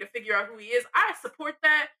journey to figure out who he is. I support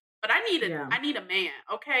that, but I need a man,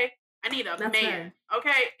 okay? I need a man, fair. okay?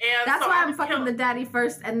 And that's so why I'm fucking the daddy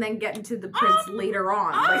first and then getting to the prince later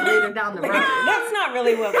on, like later down the road. That's not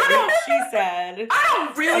really what she said. I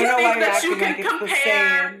don't really think that you can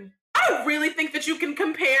compare. I don't really think that you can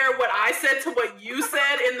compare what I said to what you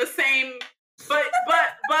said in the same. But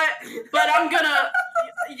I'm gonna,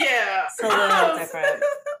 yeah. It's a little different.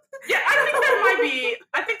 Yeah,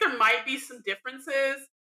 I think there might be some differences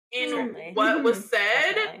in Certainly. what was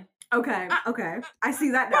said. Definitely. Okay. I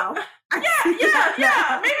see that now.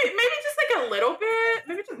 Yeah. Maybe just like a little bit.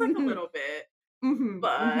 Maybe just like a little bit.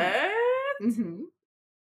 But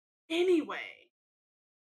anyway.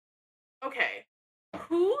 Okay.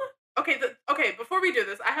 Okay, before we do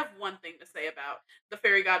this, I have one thing to say about the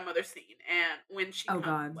fairy godmother scene and when she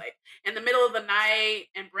comes like in the middle of the night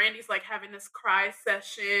and Brandy's like having this cry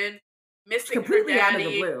session, missing completely her daddy, out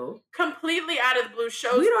of the blue. Completely out of the blue.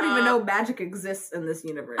 Shows we don't even know magic exists in this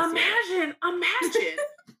universe. Imagine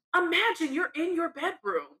you're in your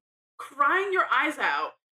bedroom, crying your eyes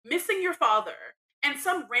out, missing your father, and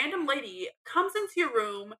some random lady comes into your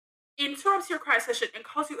room, interrupts your cry session, and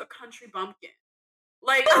calls you a country bumpkin.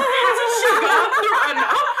 Like, hasn't she gone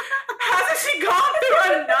through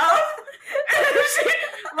enough? And she,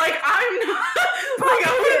 like, I'm not, like, I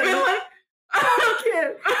would have been like, I would have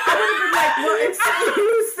been like, well,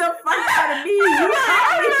 excuse the fuck out of me. You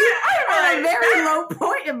caught me at a very low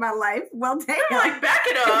point in my life. Well, damn. Like, back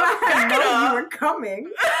it up. If I had known you were coming.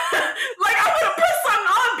 Like, I would have put something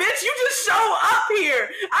on, bitch. You just show up here.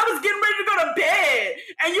 I was getting ready to go to bed,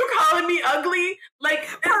 and you calling me ugly? Like,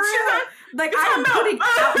 like I am putting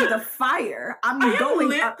out the fire. I'm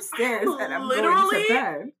going upstairs and I'm going to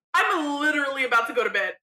bed. I'm literally about to go to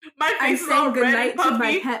bed. My face is all good red night and puffy. To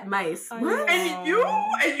my pet mice. What? And you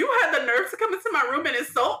had the nerve to come into my room and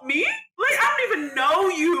insult me? Like, I don't even know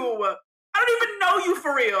you. I don't even know you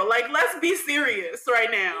for real. Like, let's be serious right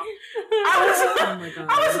now. I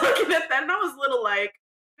was looking at that and I was a little like,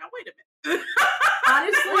 now wait a minute.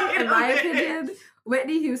 Honestly, in my opinion,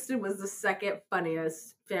 Whitney Houston was the second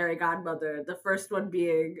funniest fairy godmother. The first one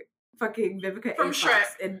being fucking Vivica from A. Shrek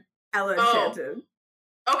Fox in Ella Enchanted.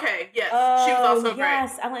 Okay, yes. She was also great.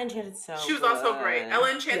 Yes, Ella Enchanted She was also great.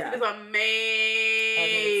 Ella Enchanted is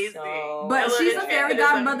amazing. But she's a fairy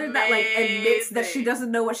godmother that like admits that she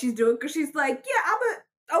doesn't know what she's doing because she's like, yeah, I'm a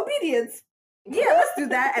obedience. Yeah, let's do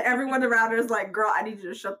that. And everyone around her is like, girl, I need you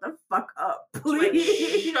to shut the fuck up,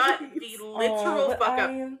 please. Like, shut the literal fuck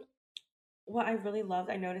up. What I really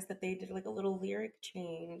loved, I noticed that they did like a little lyric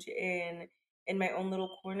change in my own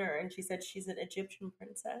little corner, and she said she's an Egyptian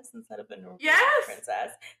princess instead of a Norwegian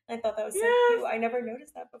princess. I thought that was so cute. I never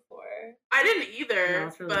noticed that before. I didn't either, no,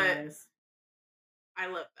 it's really but nice. I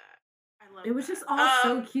love that. It was just all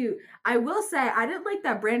so cute. I will say, I didn't like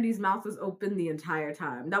that Brandy's mouth was open the entire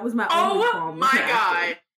time. That was my only problem. Oh my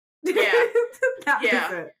god!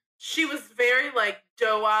 Yeah, she was very like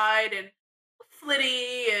doe-eyed and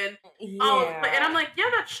flitty and and I'm like, yeah,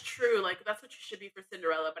 that's true. Like that's what you should be for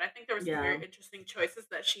Cinderella. But I think there was some very interesting choices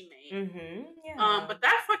that she made. But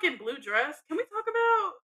that fucking blue dress. Can we talk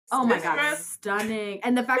about? Oh my god, stunning!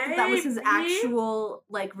 And the fact that was his actual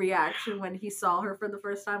like reaction when he saw her for the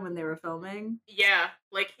first time when they were filming. Yeah,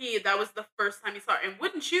 like that was the first time he saw her, and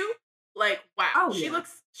wouldn't you? Like, wow, she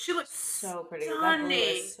looks so pretty. Stunning. That blue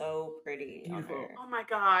is so pretty. Beautiful. Oh my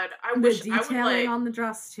god, I the wish detailing I would like on the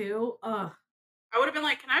dress too. Ugh. I would have been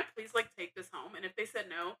like, can I please like take this home? And if they said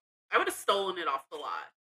no, I would have stolen it off the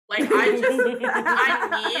lot. Like I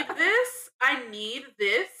need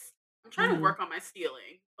this. I'm trying to work on my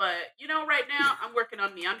stealing, but right now I'm working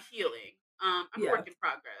on me. I'm healing. I'm a work in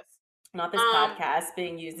progress. Not this podcast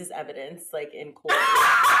being used as evidence, like in court.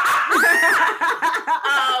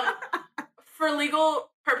 For legal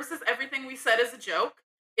purposes, everything we said is a joke.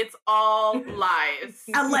 It's all lies.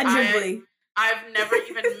 Allegedly. I've never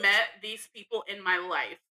even met these people in my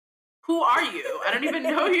life. Who are you? I don't even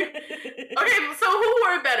know you. Okay, so who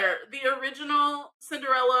were better? The original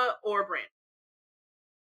Cinderella or Brandy?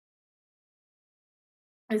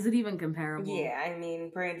 Is it even comparable? Yeah, I mean,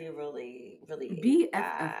 Brandy really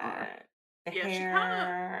BFFR. The Yeah,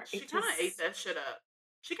 hair. she It kind of ate just. that shit up.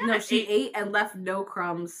 She kind No, of she ate and left no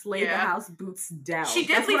crumbs. Slayed the Yeah. house boots down. She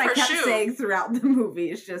did That's leave what I her kept shoe. saying throughout the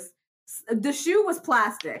movie. It's just the shoe was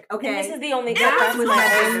plastic. Okay, And this is the only. It That was was my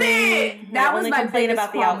plastic! only. that was only my complaint biggest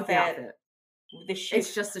about the qualm with outfit. The shoe.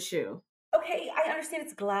 It's just a shoe. Okay, I understand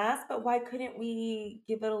it's glass, but why couldn't we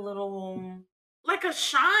give it a little Like a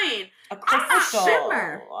shine. a crystal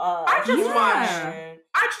shimmer.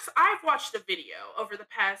 I've watched a video over the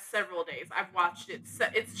past several days. I've watched it.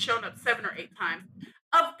 It's shown up 7 or 8 times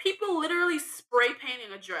of people literally spray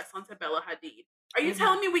painting a dress onto Bella Hadid. Are you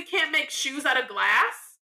telling me we can't make shoes out of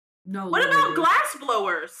glass? No. What literally. about glass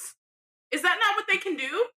blowers? Is that not what they can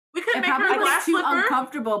do? We could It make her probably a was glass too slipper.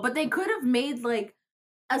 uncomfortable, but they could have made like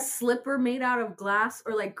a slipper made out of glass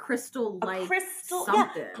or like crystal, like something.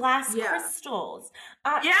 Yeah, glass crystals.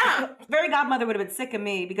 Yeah. Fairy godmother would have been sick of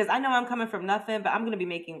me because I know I'm coming from nothing, but I'm gonna be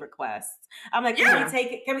making requests. I'm like, can we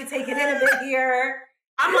take it? Can we take it in a bit here?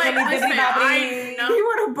 I'm like, listen, I know. You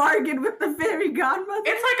want to bargain with the fairy godmother?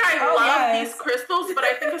 It's like I love these crystals, but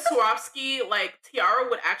I think a Swarovski like tiara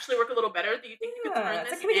would actually work a little better. Do you think you could turn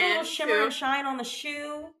this can we get a little shimmer and shine on the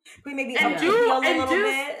shoe? Can we maybe up the heel a little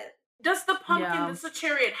bit? Does the pumpkin, does the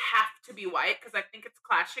chariot have to be white? Because I think it's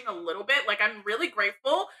clashing a little bit. Like, I'm really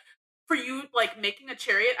grateful for you, like, making a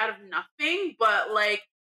chariot out of nothing. But, like,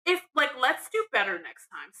 if, like, let's do better next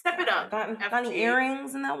time. Step it up. Got any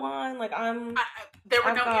earrings in that one? Like, there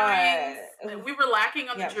were no earrings. We were lacking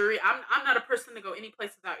on the jewelry. I'm not a person to go any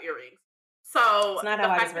place without earrings. So, it's not how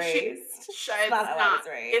I was raised. It's not.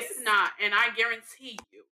 It's not. And I guarantee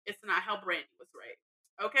you, it's not how Brandy was raised.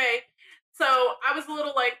 Okay? So I was a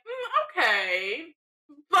little like, okay.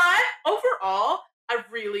 But overall, I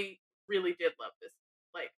really, really did love this.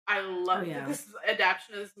 Like, I love this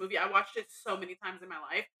adaptation of this movie. I watched it so many times in my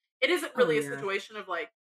life. It isn't really a situation of like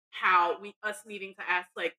how us needing to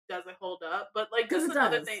ask, like, does it hold up? But like, just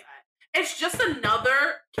another thing. It's just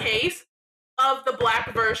another case of the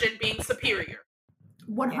black version being superior.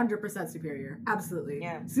 100% superior. Absolutely.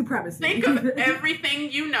 Yeah. Supremacy. Think of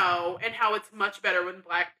everything you know and how it's much better when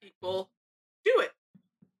black people do it.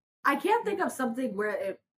 I can't think of something where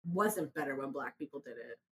it wasn't better when black people did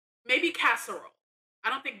it. Maybe casserole.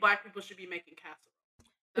 I don't think black people should be making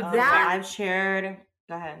casserole. I've shared.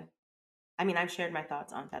 Go ahead. I mean, I've shared my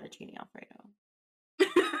thoughts on fettuccine alfredo,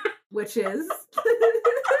 which is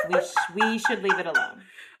we should leave it alone.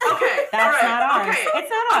 Okay, that's not ours. Okay. It's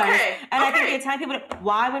not ours. And I think it's time people.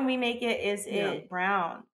 Why, when we make it, is it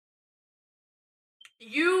brown?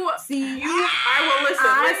 I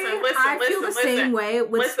feel the same way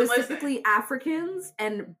with specifically Africans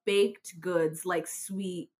and baked goods, like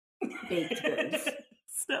sweet baked goods.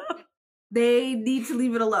 They need to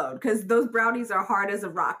leave it alone because those brownies are hard as a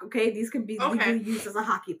rock. Okay, these can be legally used as a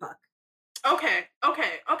hockey puck. Okay.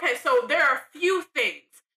 So there are a few things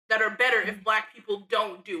that are better if black people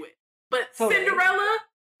don't do it, but Cinderella,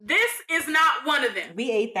 this is not one of them.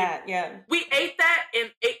 We ate that, We ate that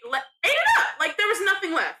and ate it up. Like, there was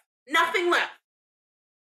nothing left.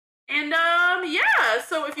 And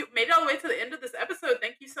so if you made it all the way to the end of this episode,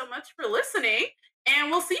 thank you so much for listening.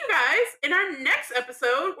 And we'll see you guys in our next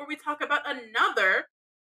episode where we talk about another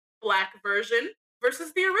black version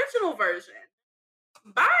versus the original version.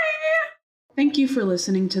 Bye! Thank you for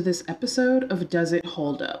listening to this episode of Does It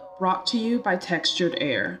Hold Up, brought to you by Textured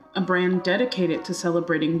Air, a brand dedicated to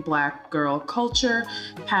celebrating Black girl culture,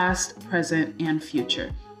 past, present, and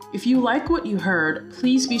future. If you like what you heard,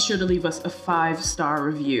 please be sure to leave us a 5-star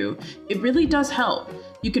review. It really does help.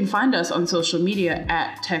 You can find us on social media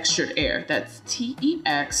at Textured Air. That's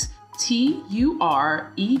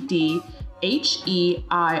TexturedHeir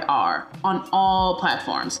on all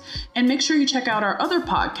platforms. And make sure you check out our other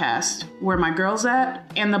podcast, Where My Girl's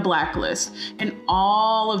At, and The Blacklist, and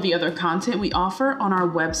all of the other content we offer on our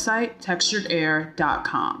website,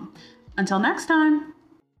 texturedair.com. Until next time.